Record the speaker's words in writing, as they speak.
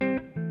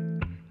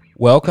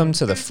Welcome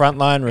to the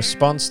Frontline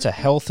Response to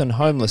Health and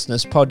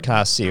Homelessness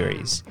podcast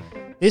series.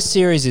 This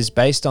series is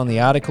based on the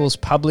articles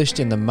published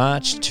in the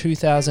March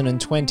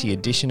 2020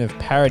 edition of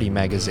Parity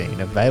magazine,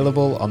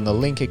 available on the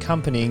link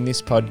accompanying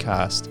this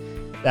podcast.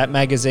 That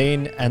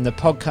magazine and the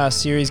podcast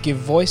series give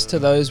voice to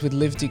those with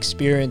lived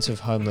experience of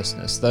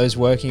homelessness, those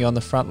working on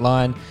the front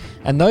line,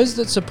 and those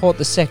that support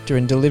the sector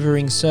in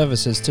delivering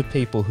services to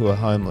people who are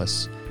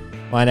homeless.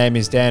 My name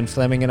is Dan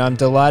Fleming and I'm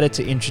delighted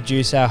to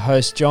introduce our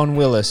host John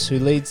Willis, who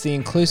leads the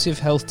Inclusive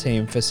Health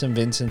team for St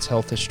Vincent's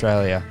Health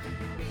Australia.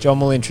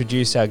 John will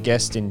introduce our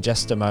guest in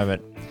just a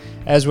moment.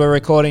 As we're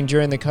recording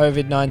during the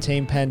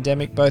COVID-19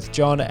 pandemic, both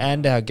John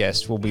and our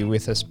guest will be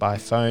with us by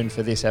phone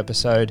for this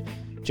episode.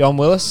 John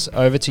Willis,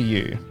 over to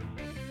you.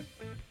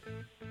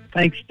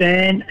 Thanks,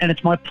 Dan, and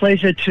it's my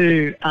pleasure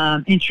to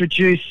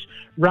introduce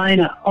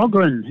Rajna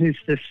Ogrin, who's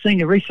the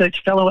Senior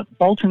Research Fellow at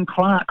Bolton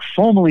Clark,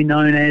 formerly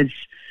known as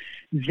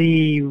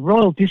the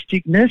Royal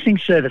District Nursing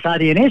Service,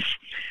 RDNS.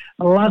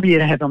 I love you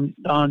to have on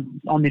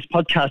this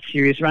podcast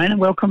series, Rajna.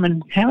 Welcome,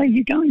 and how are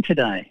you going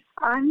today?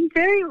 I'm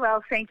very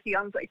well, thank you.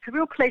 It's a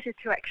real pleasure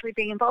to actually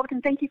be involved,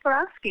 and thank you for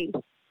asking.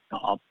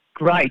 Oh,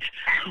 great.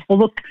 Well,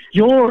 look,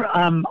 your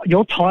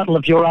title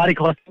of your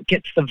article I think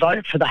gets the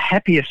vote for the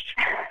happiest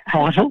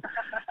title.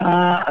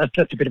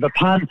 That's a bit of a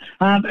pun.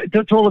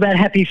 It's all about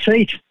happy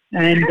feet,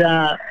 and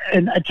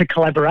it's a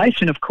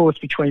collaboration, of course,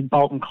 between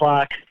Bolton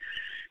Clark,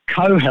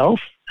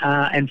 Co-Health,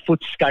 and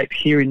Footscape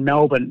here in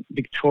Melbourne,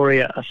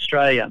 Victoria,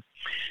 Australia.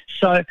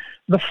 So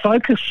the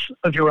focus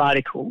of your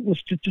article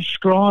was to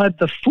describe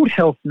the foot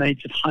health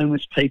needs of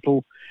homeless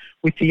people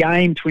with the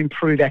aim to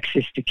improve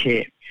access to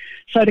care.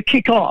 So to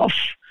kick off,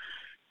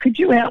 could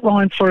you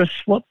outline for us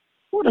what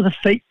are the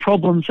feet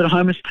problems that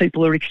homeless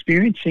people are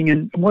experiencing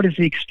and what is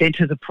the extent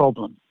of the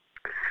problem?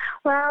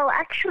 Well,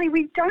 actually,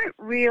 we don't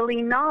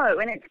really know,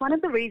 and it's one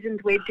of the reasons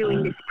we're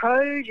doing this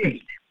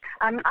project.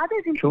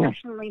 Others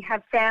internationally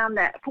have found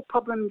that foot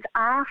problems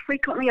are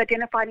frequently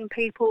identified in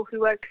people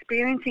who are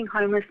experiencing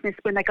homelessness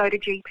when they go to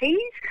GPs,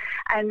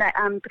 and that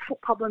the foot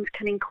problems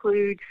can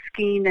include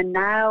skin and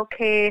nail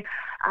care,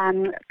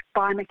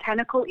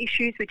 biomechanical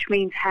issues, which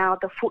means how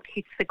the foot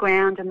hits the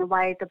ground and the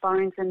way the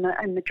bones and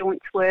the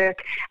joints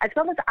work, as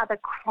well as other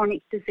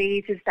chronic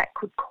diseases that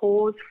could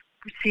cause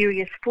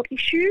serious foot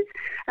issues.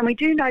 And we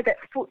do know that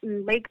foot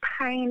and leg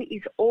pain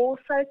is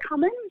also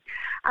common.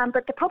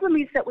 But the problem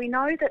is that we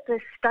know that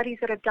the studies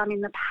that have done in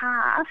the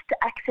past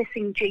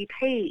accessing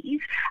GPs,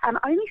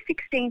 only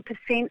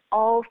 16%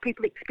 of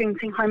people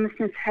experiencing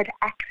homelessness had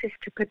access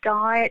to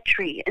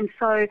podiatry. And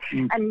so,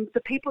 and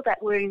the people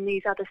that were in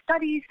these other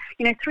studies,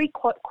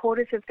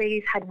 three-quarters of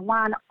these had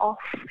one-off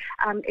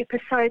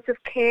episodes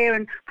of care,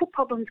 and foot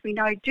problems we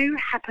know do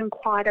happen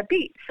quite a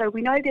bit. So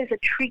we know there's a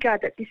trigger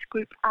that this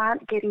group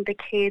aren't getting the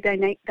care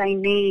they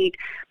need.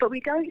 But we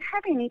don't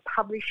have any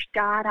published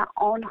data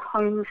on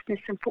homelessness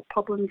and foot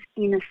problems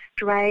in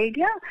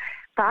Australia.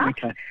 But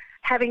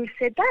having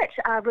said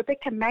that,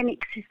 Rebecca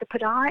Mannix, who's the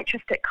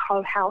podiatrist at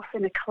Co-Health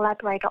and a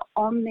collaborator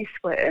on this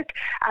work,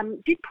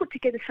 did put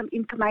together some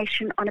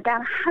information on about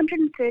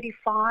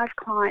 135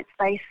 clients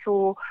they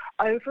saw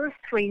over a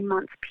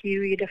 3-month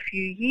period a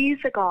few years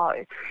ago.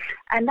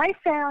 And they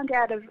found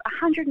out of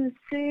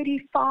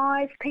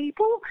 135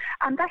 people,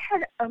 they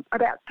had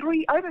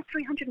over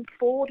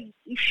 340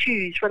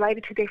 issues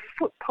related to their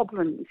foot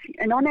problems.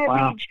 And on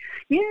average,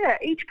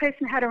 each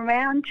person had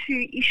around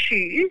 2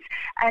 issues,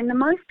 and the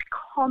most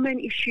common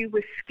issue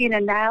was skin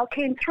and nail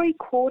care, and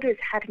 3/4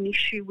 had an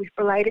issue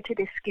related to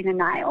their skin and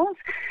nails,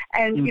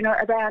 and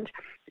around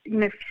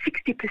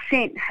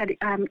 60% had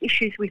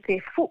issues with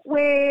their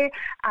footwear,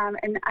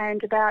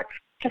 and about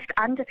just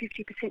under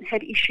 50%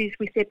 had issues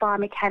with their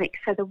biomechanics,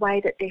 so the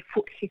way that their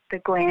foot hit the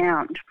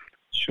ground.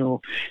 Sure.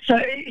 So,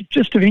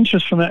 just of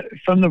interest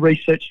from the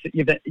research that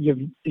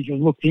you've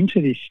looked into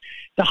this,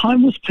 the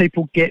homeless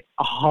people get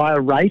a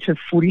higher rate of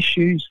foot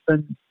issues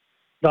than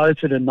those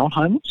that are not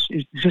homeless?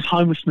 Does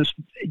homelessness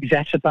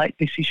exacerbate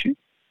this issue?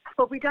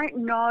 Well, we don't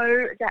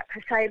know that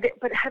per se,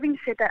 but having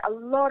said that, a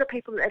lot of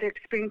people that are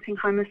experiencing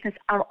homelessness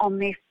are on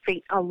their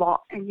feet a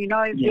lot. And,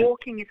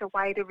 walking is a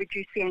way to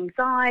reduce the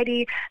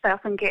anxiety. They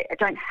often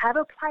don't have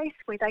a place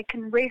where they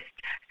can rest.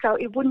 So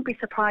it wouldn't be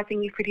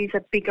surprising if it is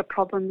a bigger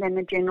problem than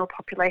the general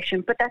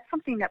population. But that's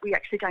something that we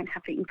actually don't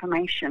have the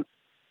information.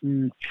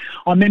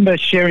 I remember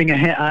sharing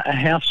a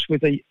house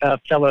with a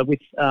fellow with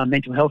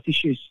mental health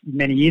issues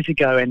many years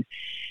ago, and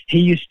he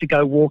used to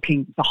go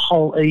walking the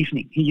whole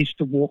evening. He used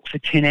to walk for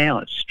 10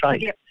 hours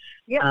straight.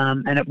 Yep.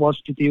 And it was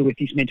to deal with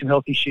his mental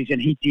health issues,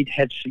 and he did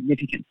have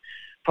significant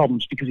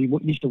problems because he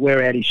used to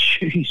wear out his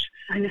shoes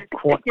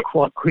quite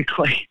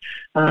quickly.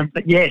 So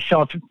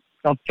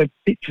I'm a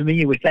bit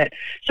familiar with that.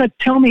 So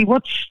tell me,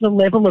 what's the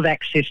level of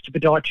access to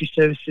podiatry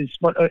services?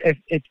 What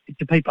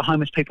do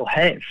homeless people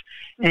have?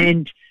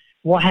 And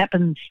what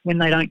happens when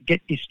they don't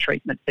get this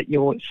treatment that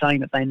you're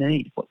saying that they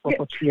need?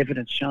 What's the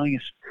evidence showing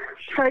us?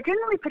 So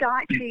generally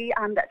podiatry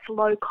that's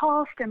low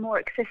cost and more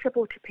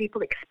accessible to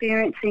people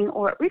experiencing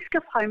or at risk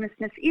of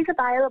homelessness is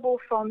available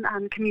from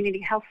community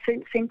health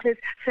centres,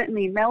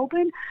 certainly in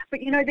Melbourne. But,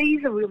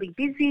 these are really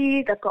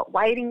busy. They've got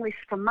waiting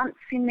lists for months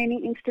in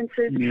many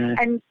instances. Yeah.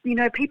 And,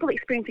 people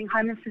experiencing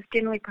homelessness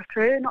generally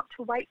prefer not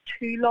to wait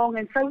too long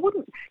and so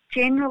wouldn't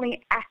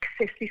generally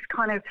access this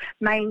kind of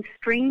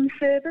mainstream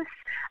service.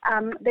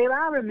 There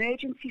are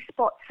emergency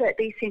spots that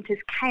these centres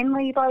can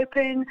leave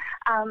open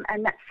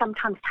and that's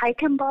sometimes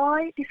taken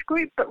by this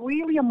group, but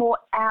really a more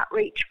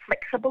outreach,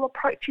 flexible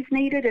approach is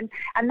needed,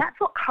 and that's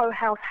what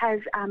CoHealth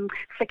has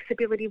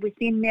flexibility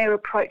within their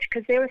approach,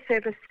 because they're a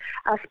service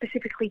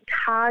specifically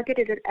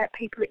targeted at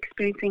people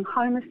experiencing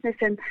homelessness,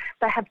 and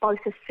they have both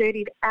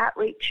assertive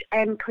outreach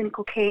and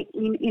clinical care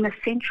in a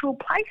central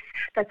place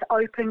that's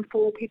open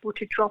for people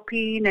to drop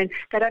in, and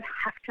they don't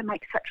have to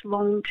make such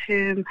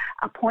long-term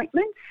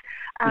appointments.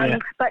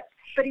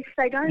 But if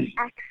they don't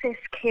access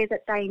care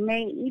that they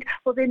need,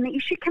 well, then the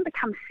issue can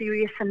become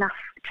serious enough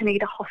to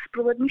need a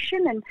hospital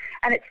admission. And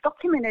it's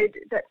documented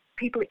that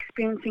people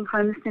experiencing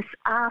homelessness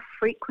are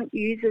frequent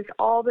users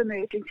of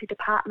emergency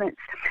departments.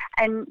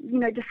 And,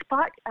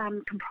 despite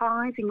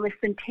comprising less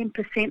than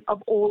 10%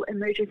 of all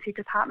emergency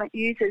department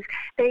users,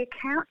 they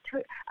account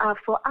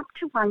for up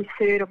to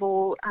 1/3 of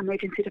all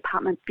emergency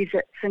department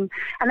visits. And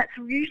that's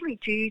usually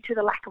due to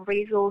the lack of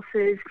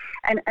resources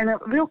and a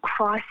real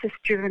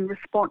crisis-driven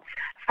response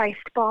faced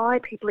by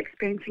people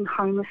experiencing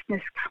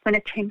homelessness when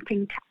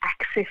attempting to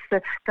access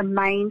the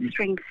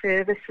mainstream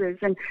services.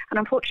 And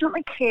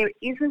unfortunately, care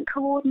isn't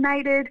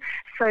coordinated,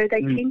 so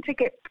they tend to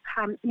get,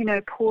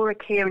 poorer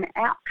care and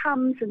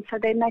outcomes, and so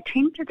then they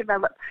tend to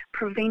develop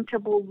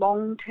preventable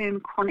long-term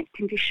chronic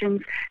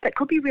conditions that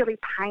could be really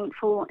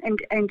painful and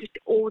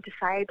or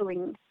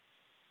disabling.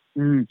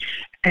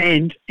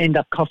 And end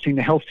up costing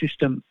the health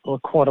system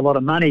quite a lot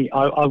of money.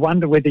 I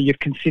wonder whether you've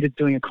considered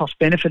doing a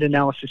cost-benefit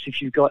analysis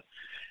if you've got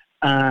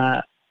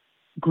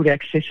good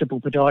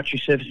accessible podiatry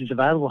services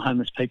available to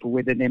homeless people,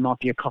 whether there might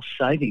be a cost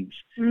savings.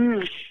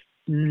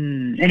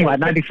 Anyway,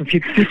 maybe for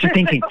future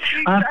thinking.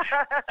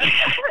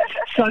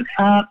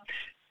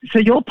 So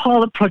your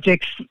pilot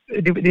projects,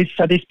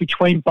 this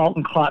between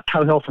Bolton Clark,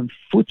 CoHealth and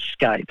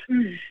Footscape,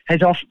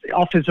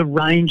 offers a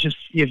range of,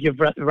 you've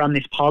run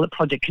this pilot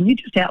project. Can you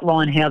just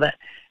outline how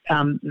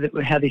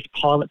how this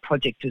pilot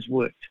project has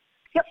worked?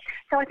 Yep.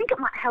 So I think it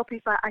might help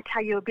if I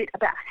tell you a bit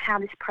about how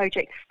this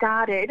project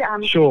started.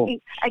 Sure.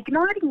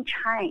 Igniting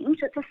Change,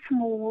 it's a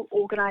small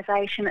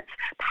organisation that's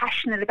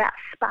passionate about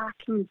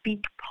sparking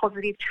big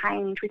positive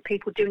change with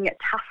people doing it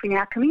tough in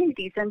our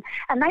communities. And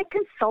they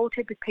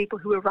consulted with people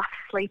who were rough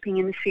sleeping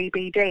in the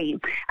CBD,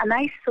 and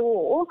they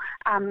saw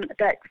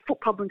that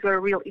foot problems were a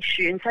real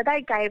issue. And so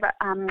they gave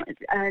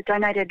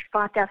donated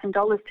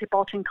 $5,000 to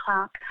Bolton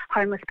Clark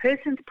Homeless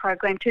Persons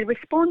Program to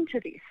respond to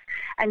this.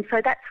 And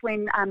so that's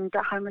when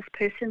the Homeless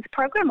Persons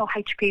Program, or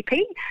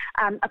HPP,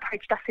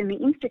 approached us in the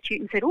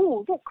Institute and said,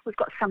 "Oh, look, we've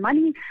got some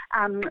money.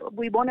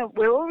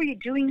 We're already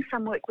doing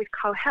some work with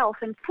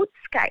CoHealth." And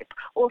Footscape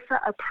also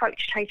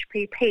approached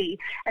HPP.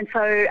 And so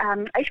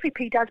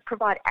HPP does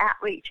provide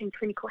outreach and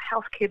clinical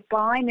healthcare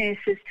by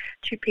nurses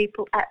to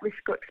people at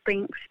risk or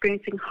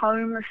experiencing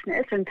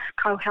homelessness. And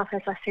CoHealth,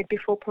 as I said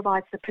before,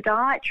 provides the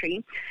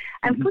podiatry.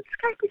 And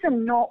Footscape is a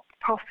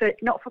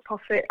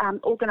not-for-profit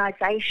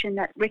organisation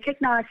that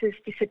recognises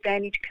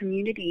disadvantaged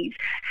communities,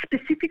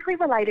 specifically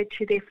related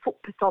to their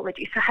foot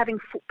pathology, so having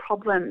foot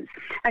problems.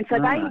 And so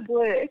they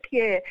work,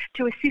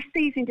 to assist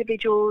these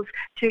individuals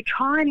to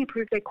try and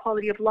improve their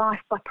quality of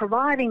life by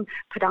providing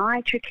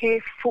podiatry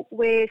care,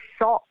 footwear,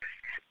 socks,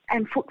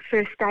 and foot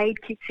first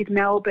aid kits in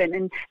Melbourne.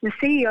 And the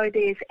CEO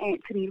there is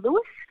Anthony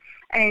Lewis.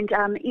 And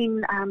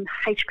in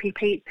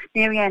HPP,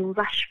 Marianne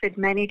Rushford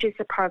manages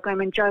the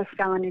program, and Joe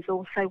Fallon is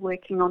also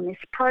working on this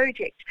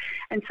project.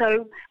 And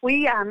so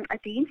we,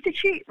 at the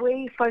Institute,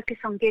 we focus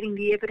on getting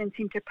the evidence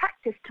into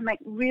practice to make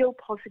real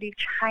positive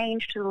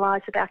change to the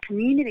lives of our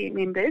community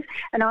members.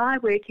 And I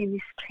work in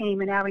this team,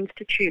 and our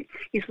Institute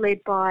is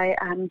led by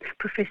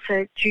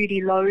Professor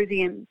Judy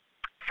Lothian.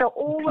 So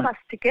all of us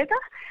together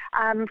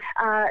are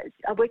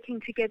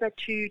working together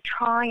to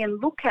try and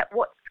look at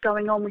what's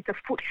going on with the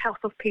foot health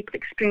of people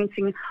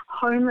experiencing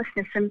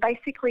homelessness. And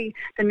basically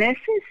the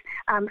nurses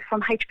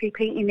from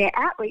HPP in their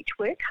outreach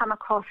work come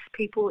across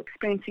people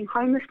experiencing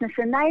homelessness,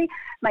 and they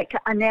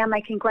are now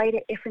making greater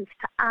efforts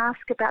to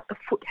ask about the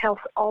foot health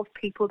of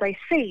people they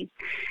see.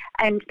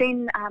 And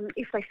then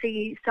if they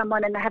see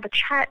someone and they have a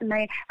chat and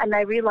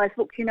they realise,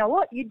 look, you know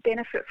what, you'd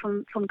benefit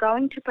from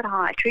going to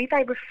podiatry,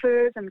 they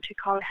refer them to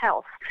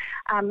CoHealth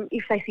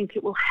if they think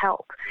it will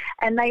help.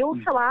 And they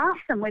also ask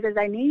them whether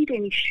they need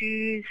any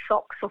shoes,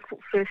 socks, or foot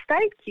first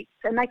aid kits,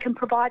 and they can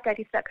provide that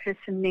if that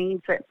person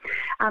needs it.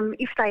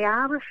 If they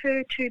are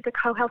referred to the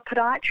co-health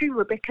podiatry,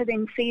 Rebecca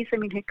then sees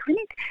them in her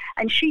clinic,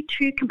 and she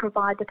too can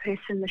provide the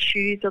person the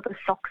shoes or the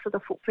socks or the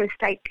foot first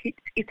aid kits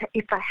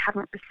if they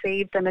haven't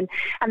received them.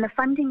 And the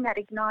funding that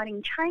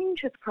Igniting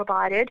Change has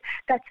provided,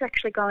 that's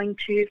actually going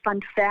to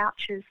fund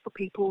vouchers for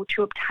people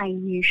to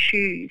obtain new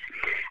shoes.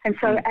 And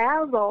so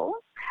our role,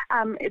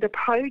 the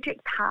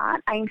project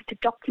part, aims to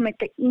document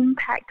the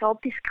impact of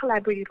this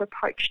collaborative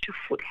approach to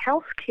foot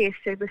healthcare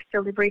service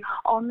delivery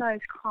on those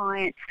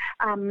clients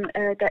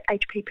that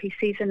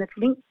HPPCs and have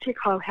linked to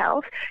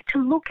co-health, to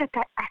look at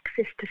that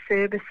access to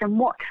service and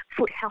what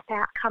foot health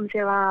outcomes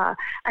there are.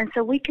 And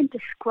so we can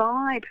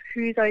describe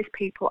who those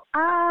people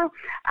are,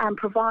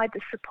 provide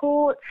the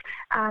supports,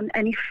 and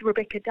if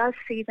Rebecca does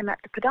see them at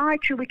the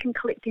podiatry, we can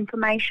collect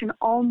information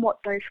on what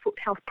those foot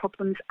health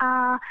problems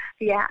are,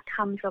 the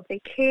outcomes of their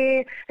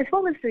care, as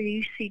well as the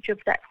usage of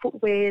that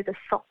footwear, the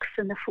socks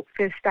and the foot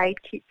first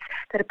aid kits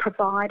that are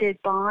provided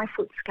by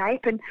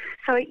Footscape. And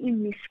so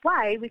in this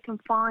way, we can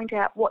find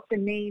out what the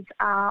needs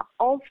are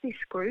of this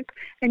group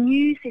and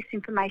use this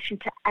information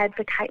to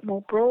advocate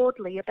more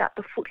broadly about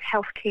the foot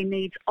healthcare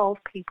needs of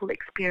people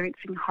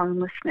experiencing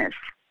homelessness.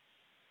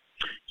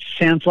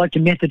 Sounds like the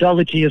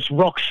methodology is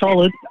rock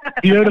solid.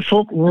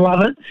 Beautiful.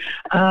 Love it.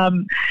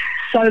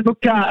 So, look,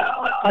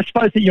 I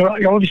suppose that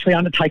you're obviously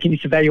undertaking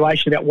this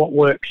evaluation about what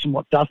works and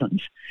what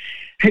doesn't.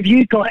 Have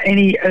you got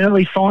any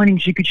early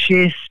findings you could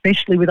share,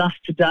 especially with us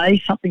today,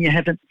 something you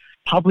haven't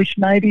published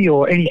maybe,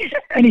 or any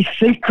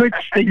secrets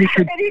that you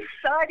could... An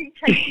exciting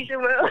change in the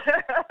world.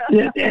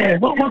 Yeah.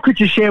 What could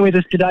you share with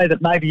us today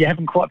that maybe you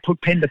haven't quite put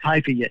pen to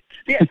paper yet?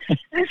 Yeah.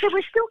 So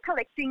we're still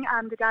collecting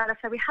the data,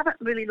 so we haven't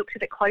really looked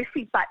at it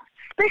closely, but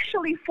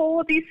especially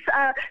for this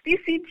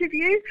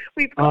interview,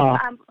 we've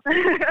got...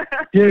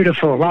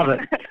 Beautiful, love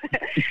it.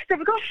 So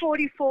we've got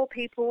 44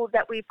 people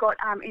that we've got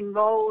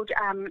enrolled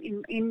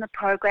in the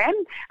program,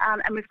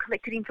 and we've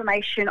collected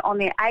information on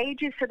their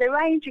ages, so they're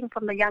ranging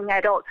from the young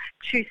adult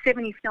to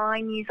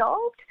 79 years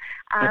old,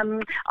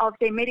 of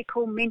their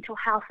medical, mental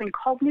health and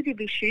cognitive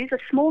issues. A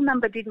small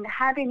number didn't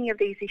have any of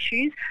these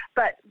issues,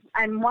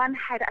 and one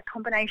had a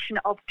combination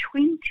of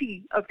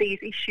 20 of these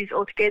issues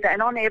altogether,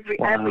 and on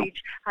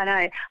average,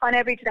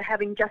 they're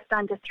having just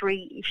under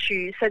 3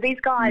 issues. So these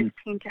guys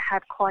tend to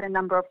have quite a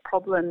number of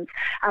problems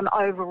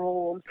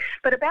overall.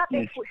 But about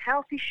their foot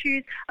health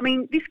issues, I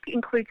mean, this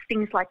includes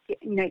things like,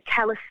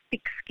 callous,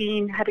 thick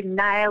skin, having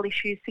nail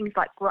issues, things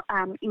like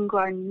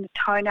ingrown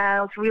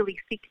toenails, really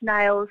thick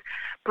nails,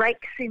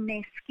 breaks in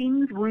their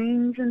skins,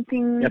 wounds and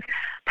things,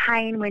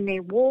 pain when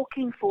they're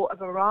walking for a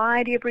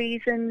variety of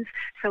reasons.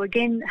 So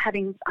again,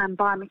 having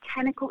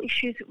biomechanical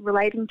issues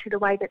relating to the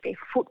way that their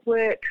foot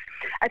works,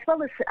 as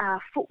well as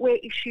footwear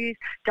issues,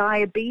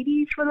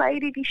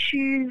 diabetes-related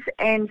issues,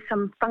 and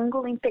some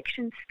fungal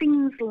infections,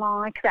 things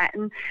like that.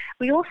 And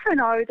we also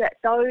know that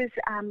those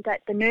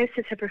that the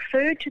nurses have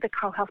referred to the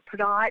co-health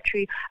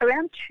podiatry,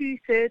 around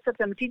 2/3 of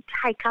them did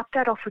take up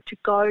that offer to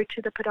go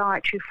to the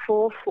podiatry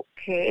for foot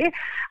care.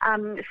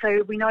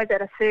 So we know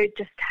that 1/3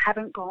 just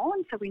haven't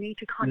gone, so we need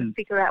to kind of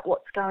figure out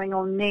what's going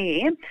on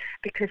there,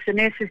 because the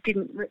nurses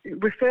didn't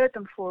refer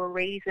them for a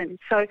reason.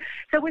 So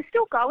we're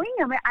still going,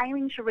 and we're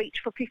aiming to reach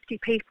for 50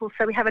 people,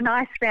 so we have a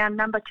nice round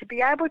number to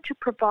be able to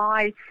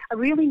provide a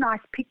really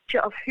nice picture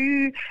of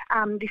who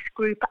this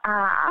group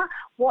are,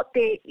 what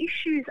their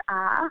issues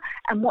are,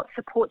 and what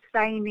supports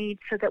they need,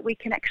 so that we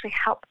can actually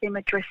help them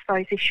address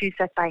those issues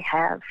that they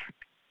have.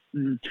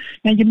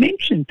 Now, you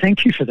mentioned,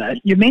 thank you for that,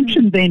 you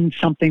mentioned then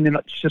something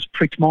that just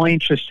pricked my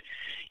interest,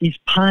 is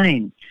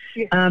pain.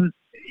 Yes.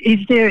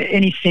 Is there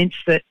any sense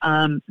that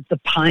the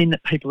pain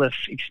that people are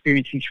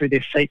experiencing through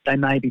their feet, they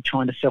may be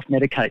trying to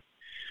self-medicate?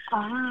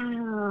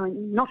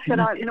 Not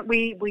that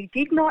we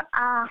did not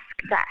ask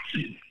that.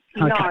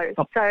 Okay.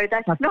 No, so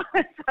that's not...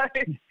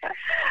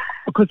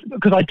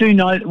 Because I do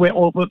know,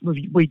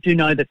 we do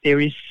know that there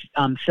is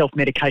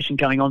self-medication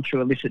going on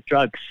through illicit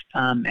drugs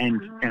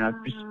and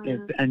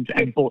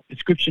bought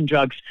prescription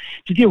drugs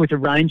to deal with a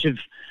range of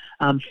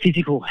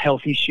physical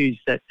health issues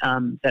that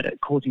are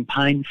causing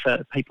pain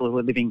for people who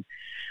are living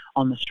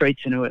on the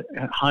streets and who are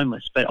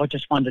homeless. But I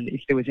just wondered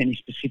if there was any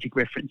specific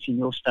reference in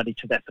your study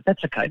to that, but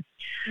that's okay.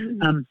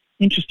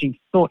 Interesting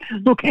thought.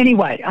 Look,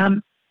 anyway,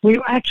 we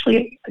were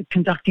actually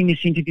conducting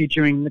this interview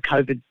during the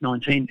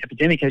COVID-19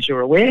 epidemic, as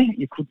you're aware.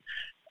 You'd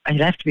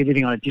have to be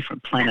living on a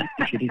different planet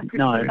if you didn't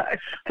know.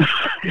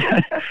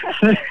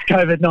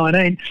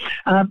 COVID-19.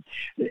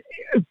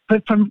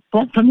 But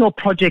from your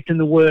project and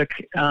the work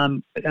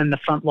and the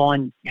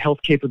frontline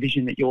healthcare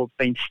provision that you've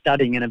been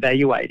studying and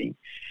evaluating,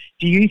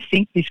 do you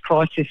think this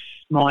crisis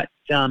might,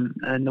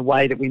 and the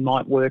way that we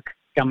might work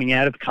coming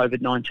out of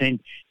COVID-19,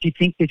 do you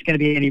think there's going to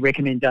be any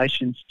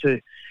recommendations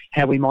to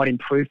how we might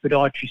improve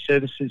podiatry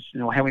services,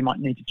 or how we might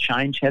need to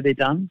change how they're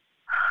done?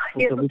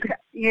 So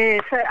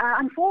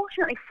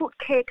unfortunately, foot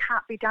care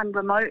can't be done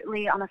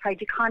remotely. I'm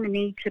afraid you kind of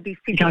need to be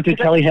physical. You can't do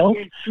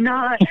telehealth?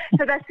 No.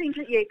 So that's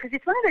interesting, because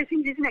it's one of those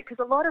things, isn't it? Because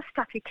a lot of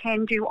stuff you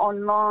can do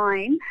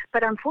online,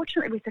 but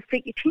unfortunately with the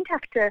feet, you tend to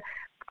have to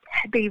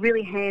be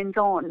really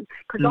hands-on,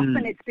 because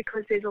often it's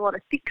because there's a lot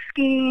of thick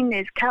skin,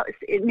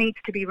 it needs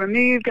to be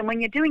removed, and when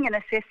you're doing an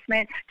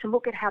assessment to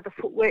look at how the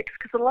foot works,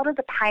 because a lot of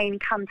the pain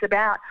comes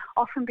about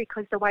often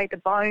because the way the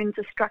bones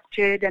are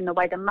structured and the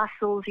way the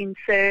muscles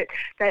insert,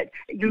 that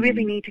you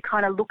really need to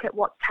kind of look at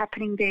what's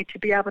happening there to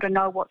be able to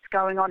know what's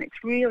going on.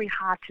 It's really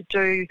hard to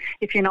do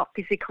if you're not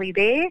physically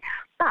there.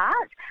 But,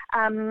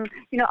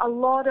 a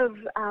lot of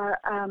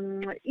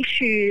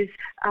issues,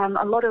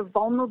 a lot of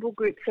vulnerable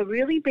groups are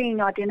really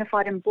being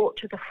identified and brought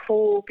to the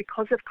fore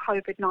because of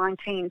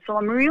COVID-19. So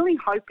I'm really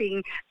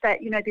hoping that,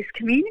 this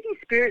community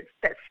spirit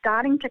that's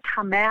starting to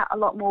come out a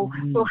lot more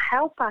will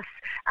help us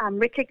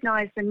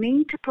recognise the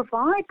need to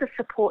provide the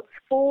supports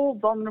for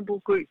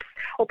vulnerable groups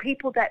or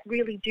people that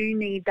really do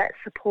need that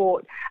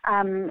support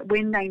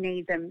when they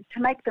need them, to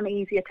make them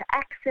easier to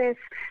access,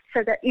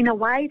 so that in a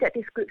way that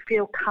this group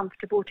feel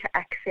comfortable to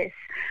access.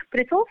 But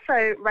it's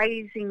also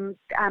raising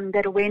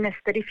that awareness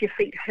that if your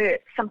feet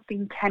hurt,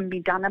 something can be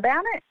done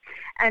about it,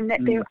 and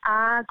that there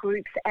are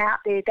groups out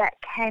there that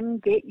can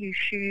get you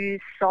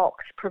shoes,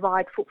 socks,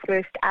 provide foot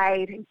first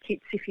aid and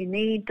kits if you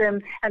need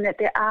them, and that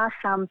there are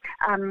some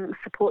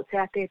supports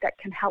out there that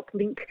can help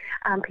link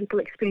people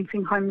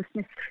experiencing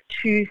homelessness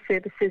to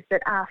services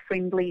that are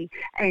friendly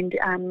and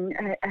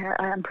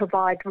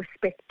provide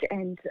respect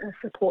and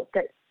support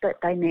that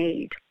they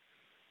need.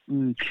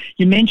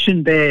 You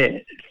mentioned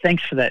there,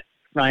 thanks for that,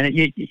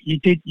 Rajna,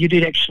 you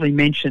did actually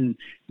mention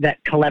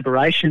that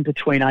collaboration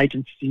between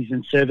agencies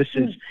and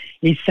services.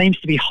 It seems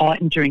to be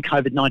heightened during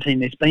COVID-19.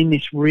 There's been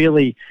this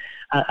really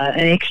an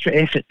extra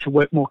effort to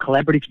work more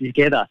collaboratively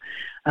together.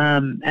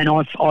 And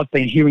I've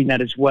been hearing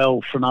that as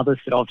well from others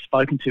that I've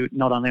spoken to,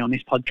 not only on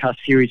this podcast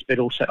series, but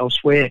also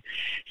elsewhere.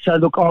 So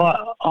look,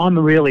 I'm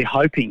really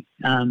hoping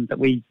that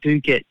we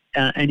do get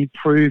an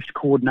improved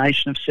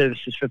coordination of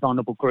services for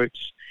vulnerable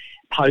groups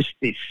post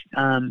this,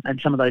 and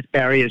some of those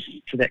barriers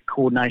to that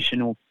coordination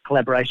or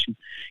collaboration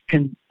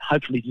can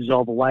hopefully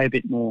dissolve away a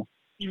bit more.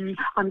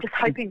 I'm just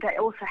hoping that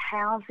also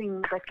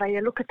housing, if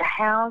they look at the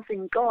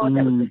housing, God,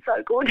 that would be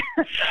so good.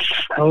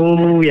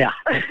 Oh, yeah,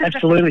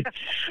 absolutely.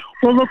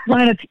 Well, look,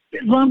 Rajna,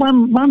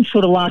 one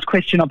sort of last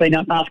question I've been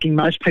asking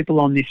most people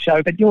on this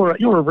show, but you're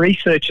a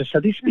researcher, so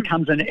this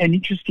becomes an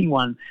interesting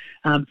one.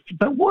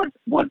 But what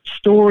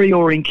story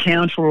or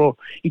encounter or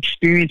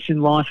experience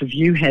in life have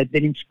you had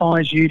that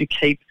inspires you to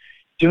keep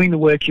doing the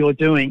work you're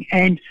doing?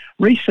 And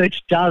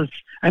research does,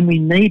 and we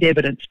need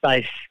evidence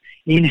base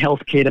in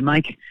healthcare to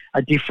make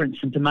a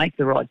difference and to make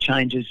the right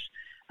changes.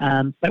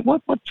 But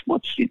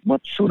what's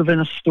sort of in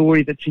a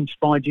story that's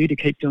inspired you to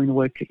keep doing the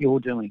work that you're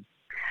doing?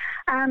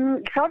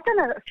 So I've done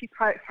a few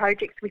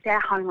projects with our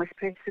homeless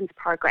persons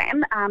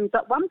program,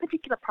 but one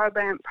particular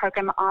program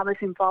I was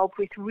involved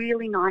with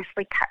really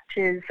nicely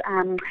captures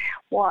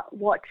what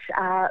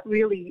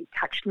really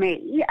touched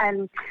me,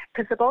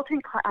 because the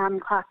Bolton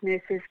Clark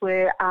nurses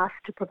were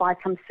asked to provide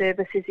some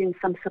services in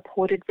some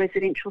supported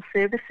residential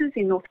services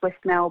in northwest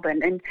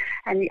Melbourne, and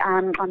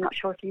I'm not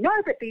sure if you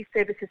know, but these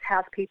services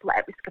house people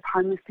at risk of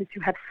homelessness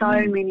who have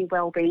so many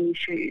wellbeing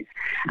issues,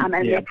 and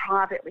they're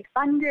privately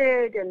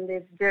funded, and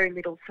there's very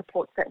little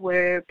support that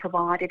were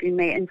provided in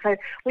there. And so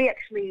we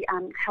actually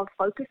held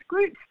focus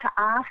groups to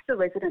ask the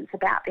residents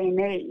about their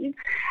needs,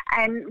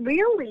 and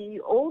really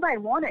all they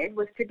wanted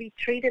was to be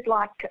treated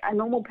like a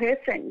normal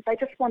person. They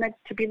just wanted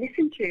to be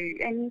listened to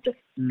and just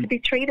to be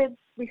treated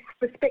with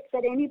respect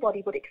that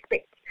anybody would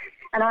expect.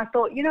 And I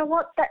thought, you know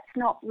what, that's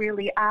not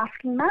really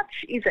asking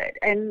much, is it?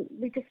 And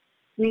we just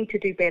need to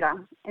do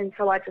better. And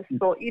so I just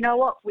thought, you know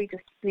what, we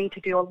just need to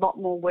do a lot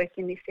more work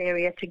in this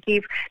area to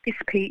give these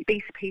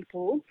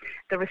people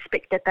the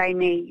respect that they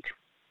need.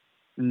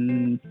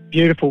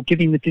 Beautiful,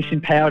 giving the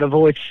disempowered a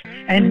voice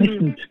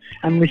and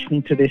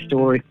listening to their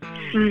story.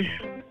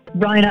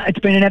 Rajna, it's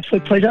been an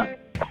absolute pleasure.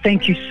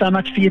 Thank you so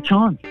much for your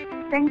time.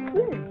 Thank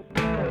you.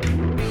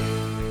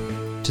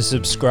 To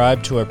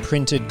subscribe to a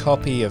printed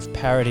copy of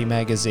Parity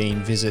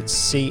Magazine, visit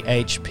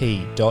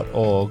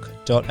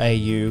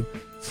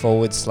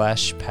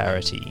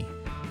chp.org.au/parity.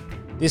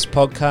 This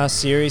podcast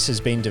series has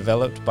been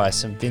developed by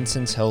St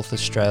Vincent's Health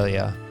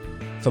Australia.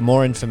 For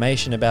more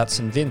information about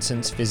St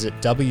Vincent's, visit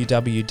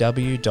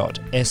www.svha.org.au.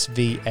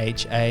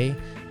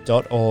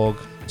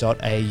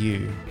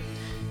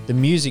 The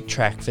music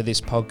track for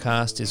this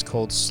podcast is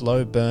called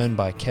Slow Burn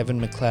by Kevin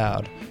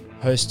MacLeod,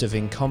 host of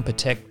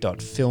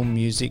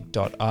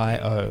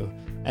incompetech.filmmusic.io,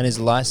 and is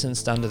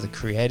licensed under the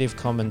Creative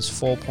Commons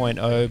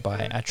 4.0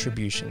 by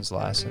Attributions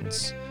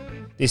license.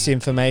 This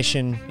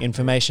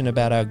information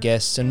about our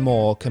guests and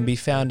more can be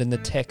found in the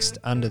text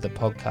under the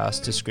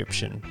podcast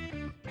description.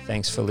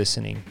 Thanks for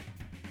listening.